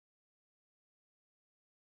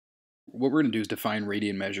What we're going to do is define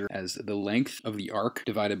radian measure as the length of the arc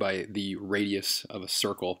divided by the radius of a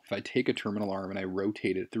circle. If I take a terminal arm and I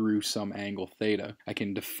rotate it through some angle theta, I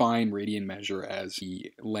can define radian measure as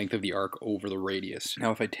the length of the arc over the radius.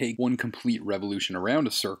 Now, if I take one complete revolution around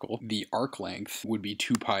a circle, the arc length would be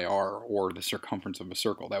 2 pi r, or the circumference of a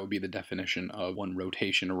circle. That would be the definition of one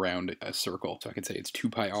rotation around a circle. So I can say it's 2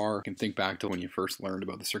 pi r. You can think back to when you first learned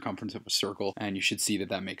about the circumference of a circle, and you should see that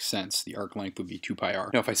that makes sense. The arc length would be 2 pi r.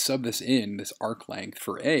 Now, if I sub this in, this arc length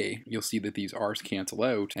for A, you'll see that these r's cancel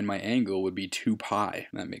out, and my angle would be 2 pi.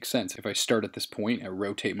 That makes sense. If I start at this point, I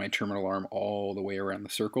rotate my terminal arm all the way around the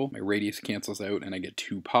circle, my radius cancels out, and I get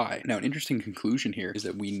 2 pi. Now, an interesting conclusion here is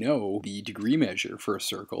that we know the degree measure for a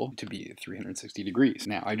circle to be 360 degrees.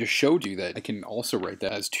 Now, I just showed you that I can also write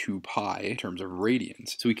that as 2 pi in terms of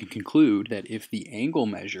radians. So we can conclude that if the angle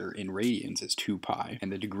measure in radians is 2 pi,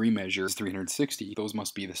 and the degree measure is 360, those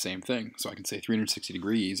must be the same thing. So I can say 360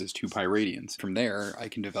 degrees is 2 pi radians. From there, I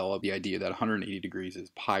can develop the idea that 180 degrees is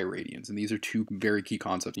pi radians. And these are two very key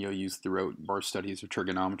concepts you'll use throughout our studies of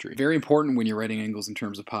trigonometry. Very important when you're writing angles in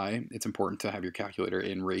terms of pi, it's important to have your calculator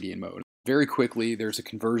in radian mode. Very quickly, there's a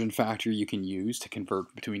conversion factor you can use to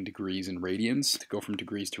convert between degrees and radians. To go from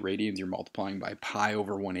degrees to radians, you're multiplying by pi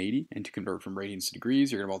over 180, and to convert from radians to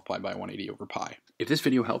degrees, you're going to multiply by 180 over pi. If this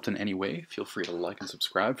video helped in any way, feel free to like and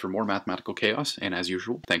subscribe for more mathematical chaos, and as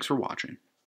usual, thanks for watching.